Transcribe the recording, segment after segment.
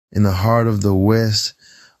In the heart of the West,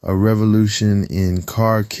 a revolution in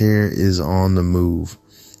car care is on the move.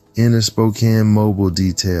 Enter Spokane Mobile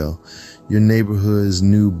Detail, your neighborhood's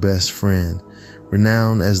new best friend.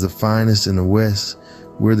 Renowned as the finest in the West,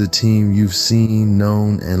 we're the team you've seen,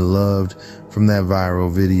 known, and loved from that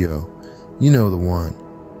viral video. You know the one.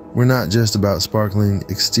 We're not just about sparkling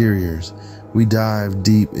exteriors. We dive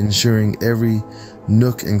deep, ensuring every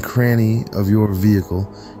nook and cranny of your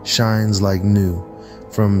vehicle shines like new.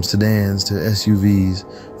 From sedans to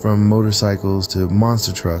SUVs, from motorcycles to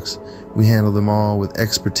monster trucks, we handle them all with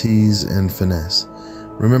expertise and finesse.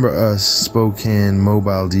 Remember us, Spokane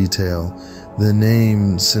Mobile Detail, the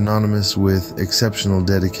name synonymous with exceptional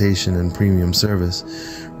dedication and premium service.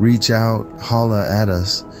 Reach out, holla at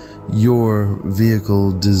us. Your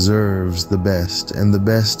vehicle deserves the best, and the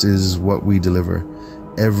best is what we deliver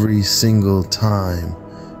every single time.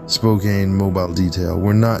 Spokane Mobile Detail.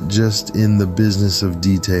 We're not just in the business of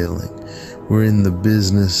detailing. We're in the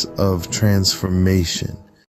business of transformation.